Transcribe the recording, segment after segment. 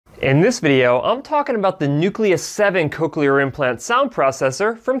In this video, I'm talking about the Nucleus 7 cochlear implant sound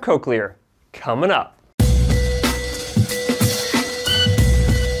processor from Cochlear. Coming up.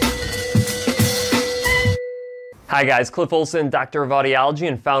 Hi guys, Cliff Olson, Doctor of Audiology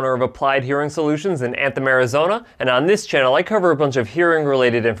and founder of Applied Hearing Solutions in Anthem, Arizona. And on this channel, I cover a bunch of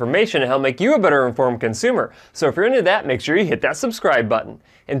hearing-related information to help make you a better informed consumer. So if you're into that, make sure you hit that subscribe button.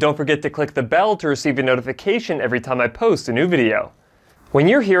 And don't forget to click the bell to receive a notification every time I post a new video. When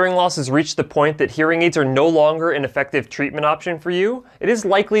your hearing loss has reached the point that hearing aids are no longer an effective treatment option for you, it is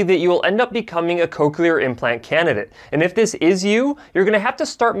likely that you will end up becoming a cochlear implant candidate. And if this is you, you're going to have to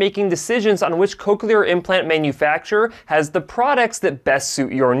start making decisions on which cochlear implant manufacturer has the products that best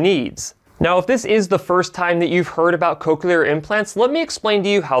suit your needs. Now, if this is the first time that you've heard about cochlear implants, let me explain to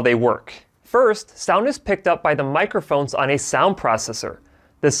you how they work. First, sound is picked up by the microphones on a sound processor.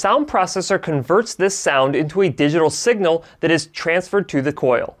 The sound processor converts this sound into a digital signal that is transferred to the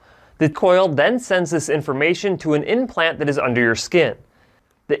coil. The coil then sends this information to an implant that is under your skin.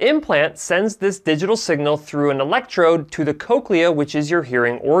 The implant sends this digital signal through an electrode to the cochlea, which is your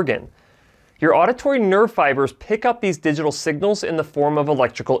hearing organ. Your auditory nerve fibers pick up these digital signals in the form of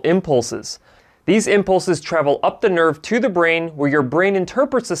electrical impulses. These impulses travel up the nerve to the brain, where your brain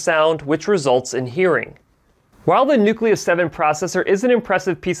interprets the sound, which results in hearing. While the Nucleus 7 processor is an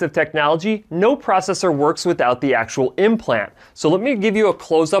impressive piece of technology, no processor works without the actual implant. So let me give you a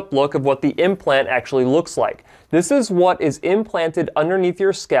close-up look of what the implant actually looks like. This is what is implanted underneath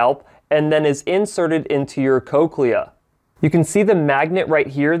your scalp and then is inserted into your cochlea. You can see the magnet right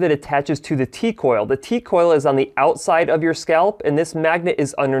here that attaches to the T-coil. The T-coil is on the outside of your scalp, and this magnet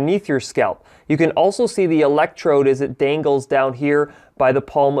is underneath your scalp. You can also see the electrode as it dangles down here by the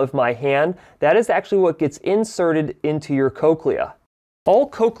palm of my hand. That is actually what gets inserted into your cochlea. All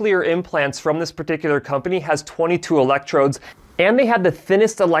cochlear implants from this particular company has 22 electrodes, and they have the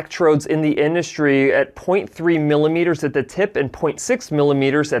thinnest electrodes in the industry at 0.3 millimeters at the tip and 0.6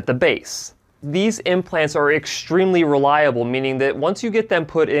 millimeters at the base. These implants are extremely reliable, meaning that once you get them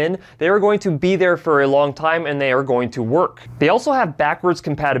put in, they are going to be there for a long time and they are going to work. They also have backwards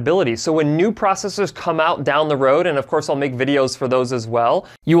compatibility, so when new processors come out down the road, and of course I'll make videos for those as well,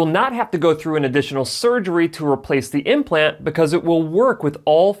 you will not have to go through an additional surgery to replace the implant because it will work with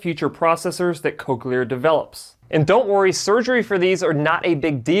all future processors that Cochlear develops. And don't worry, surgery for these are not a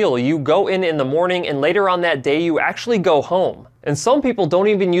big deal. You go in the morning and later on that day you actually go home. And some people don't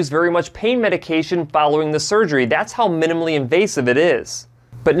even use very much pain medication following the surgery. That's how minimally invasive it is.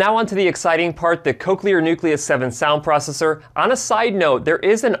 But now on to the exciting part, the Cochlear Nucleus 7 sound processor. On a side note, there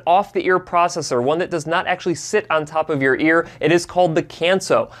is an off-the-ear processor, one that does not actually sit on top of your ear. It is called the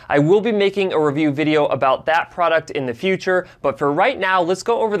Canso. I will be making a review video about that product in the future, but for right now, let's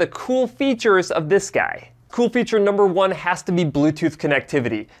go over the cool features of this guy. Cool feature number one has to be Bluetooth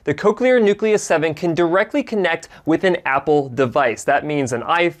connectivity. The Cochlear Nucleus 7 can directly connect with an Apple device. That means an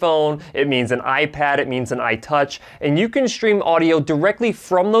iPhone, it means an iPad, it means an iTouch, and you can stream audio directly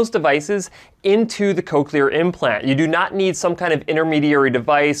from those devices into the cochlear implant. You do not need some kind of intermediary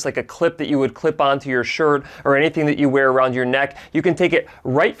device like a clip that you would clip onto your shirt or anything that you wear around your neck. You can take it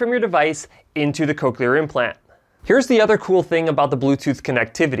right from your device into the cochlear implant. Here's the other cool thing about the Bluetooth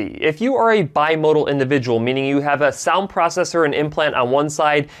connectivity. If you are a bimodal individual, meaning you have a sound processor and implant on one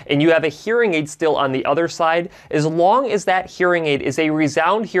side and you have a hearing aid still on the other side, as long as that hearing aid is a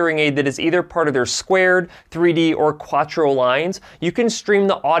resound hearing aid that is either part of their squared, 3D, or quattro lines, you can stream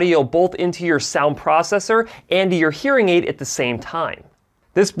the audio both into your sound processor and to your hearing aid at the same time.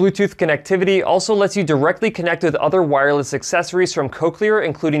 This Bluetooth connectivity also lets you directly connect with other wireless accessories from Cochlear,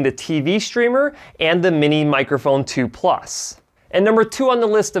 including the TV streamer and the Mini Microphone 2 Plus. And number two on the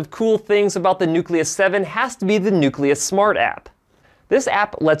list of cool things about the Nucleus 7 has to be the Nucleus Smart App. This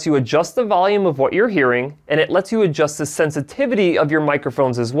app lets you adjust the volume of what you're hearing, and it lets you adjust the sensitivity of your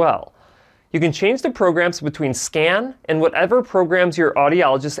microphones as well. You can change the programs between scan and whatever programs your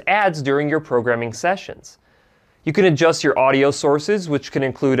audiologist adds during your programming sessions. You can adjust your audio sources, which can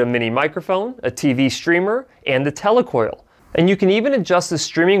include a mini microphone, a TV streamer, and the telecoil. And you can even adjust the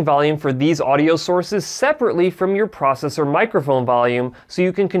streaming volume for these audio sources separately from your processor microphone volume, so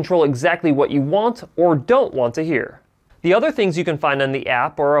you can control exactly what you want or don't want to hear. The other things you can find on the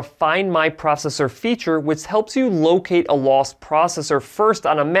app are a Find My Processor feature, which helps you locate a lost processor first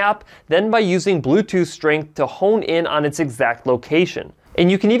on a map, then by using Bluetooth strength to hone in on its exact location. And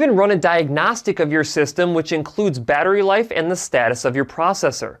you can even run a diagnostic of your system, which includes battery life and the status of your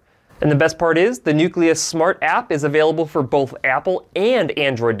processor. And the best part is, the Nucleus Smart App is available for both Apple and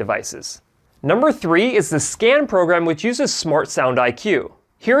Android devices. Number three is the Scan program, which uses Smart Sound IQ.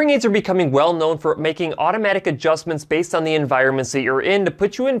 Hearing aids are becoming well known for making automatic adjustments based on the environments that you're in to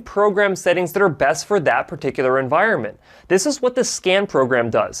put you in program settings that are best for that particular environment. This is what the SCAN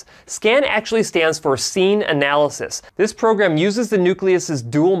program does. SCAN actually stands for Scene Analysis. This program uses the Nucleus's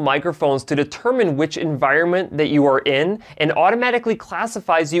dual microphones to determine which environment that you are in and automatically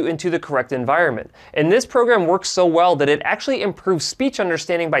classifies you into the correct environment. And this program works so well that it actually improves speech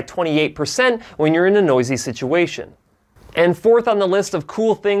understanding by 28% when you're in a noisy situation. And fourth on the list of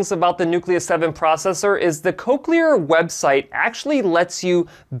cool things about the Nucleus 7 processor is the Cochlear website actually lets you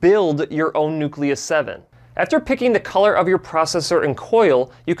build your own Nucleus 7. After picking the color of your processor and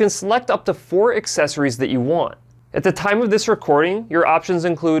coil, you can select up to 4 accessories that you want. At the time of this recording, your options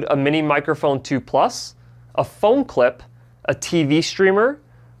include a mini microphone 2 Plus, a phone clip, a TV streamer,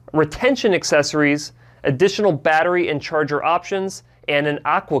 retention accessories, additional battery and charger options, and an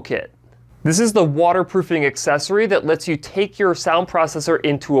aqua kit. This is the waterproofing accessory that lets you take your sound processor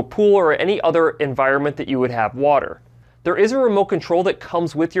into a pool or any other environment that you would have water. There is a remote control that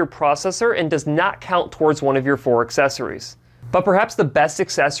comes with your processor and does not count towards one of your 4 accessories. But perhaps the best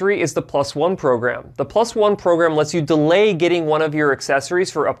accessory is the Plus One program. The Plus One program lets you delay getting one of your accessories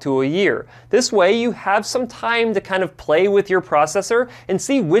for up to a year. This way you have some time to kind of play with your processor and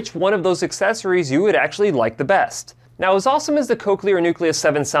see which one of those accessories you would actually like the best. Now, as awesome as the Cochlear Nucleus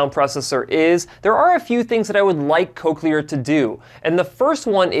 7 sound processor is, there are a few things that I would like Cochlear to do, and the first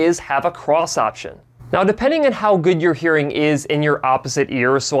one is have a cross option. Now, depending on how good your hearing is in your opposite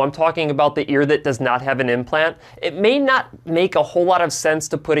ear, so I'm talking about the ear that does not have an implant, it may not make a whole lot of sense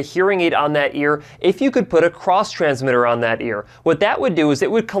to put a hearing aid on that ear if you could put a cross transmitter on that ear. What that would do is it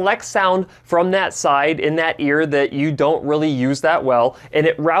would collect sound from that side in that ear that you don't really use that well, and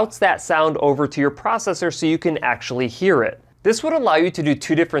it routes that sound over to your processor so you can actually hear it. This would allow you to do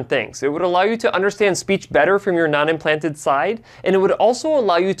 2 different things. It would allow you to understand speech better from your non-implanted side, and it would also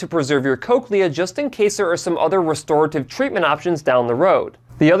allow you to preserve your cochlea just in case there are some other restorative treatment options down the road.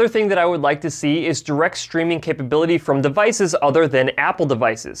 The other thing that I would like to see is direct streaming capability from devices other than Apple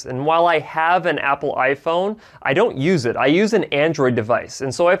devices. And while I have an Apple iPhone, I don't use it. I use an Android device.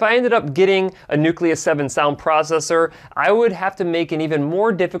 And so if I ended up getting a Nucleus 7 sound processor, I would have to make an even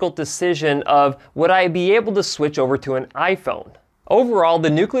more difficult decision of would I be able to switch over to an iPhone. Overall, the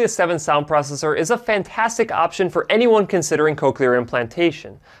Nucleus 7 sound processor is a fantastic option for anyone considering cochlear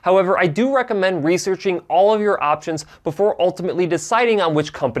implantation. However, I do recommend researching all of your options before ultimately deciding on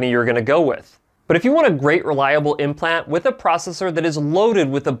which company you're going to go with. But if you want a great, reliable implant with a processor that is loaded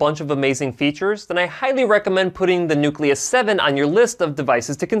with a bunch of amazing features, then I highly recommend putting the Nucleus 7 on your list of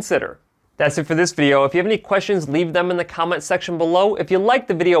devices to consider. That's it for this video. If you have any questions, leave them in the comment section below. If you liked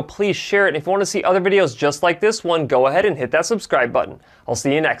the video, please share it. And if you want to see other videos just like this one, go ahead and hit that subscribe button. I'll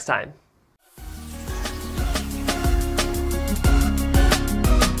see you next time.